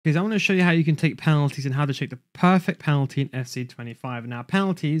because I want to show you how you can take penalties and how to take the perfect penalty in FC25. Now,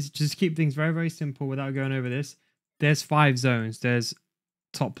 penalties, just keep things very, very simple without going over this. There's 5 zones. There's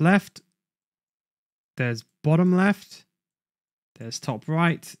top left, there's bottom left, there's top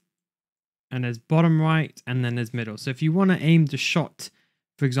right, and there's bottom right, and then there's middle. So if you want to aim the shot,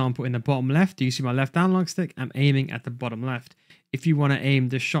 for example, in the bottom left, you see my left analog stick, I'm aiming at the bottom left. If you want to aim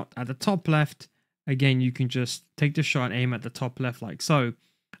the shot at the top left, again, you can just take the shot and aim at the top left like so.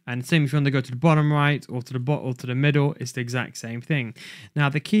 And same if you want to go to the bottom right or to the bottom or to the middle, it's the exact same thing. Now,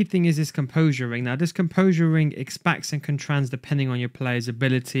 the key thing is this composure ring. Now, this composure ring expands and contracts depending on your player's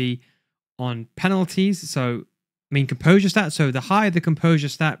ability on penalties. So, I mean, composure stat. So, the higher the composure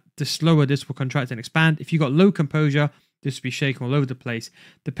stat, the slower this will contract and expand. If you've got low composure, this will be shaking all over the place.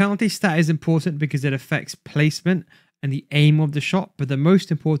 The penalty stat is important because it affects placement and the aim of the shot, but the most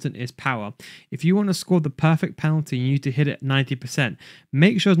important is power. If you want to score the perfect penalty, you need to hit it 90%.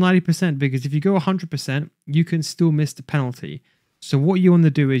 Make sure it's 90% because if you go 100%, you can still miss the penalty. So what you want to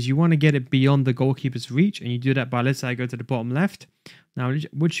do is you want to get it beyond the goalkeeper's reach, and you do that by, let's say I go to the bottom left. Now,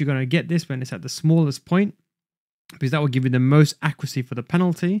 which you're going to get this when it's at the smallest point, because that will give you the most accuracy for the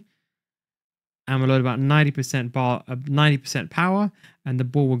penalty. And we'll load about 90% power, and the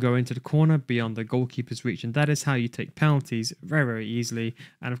ball will go into the corner beyond the goalkeeper's reach. And that is how you take penalties very, very easily.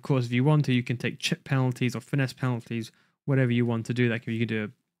 And of course, if you want to, you can take chip penalties or finesse penalties, whatever you want to do. Like if you can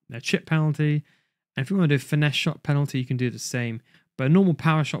do a chip penalty, and if you want to do a finesse shot penalty, you can do the same. But a normal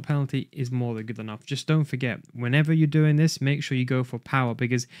power shot penalty is more than good enough. Just don't forget, whenever you're doing this, make sure you go for power,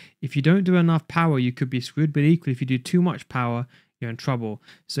 because if you don't do enough power, you could be screwed. But equally, if you do too much power, you're in trouble.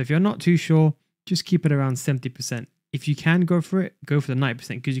 So if you're not too sure, just keep it around 70%. If you can go for it, go for the 90%,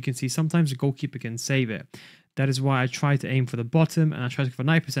 because you can see sometimes the goalkeeper can save it. That is why I try to aim for the bottom, and I try to go for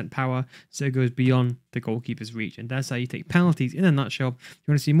 90% power so it goes beyond the goalkeeper's reach. And that's how you take penalties in a nutshell. If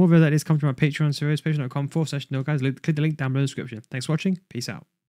you want to see more videos like this, come to my Patreon series, patreon.com/NealGuides. Click the link down below in the description. Thanks for watching. Peace out.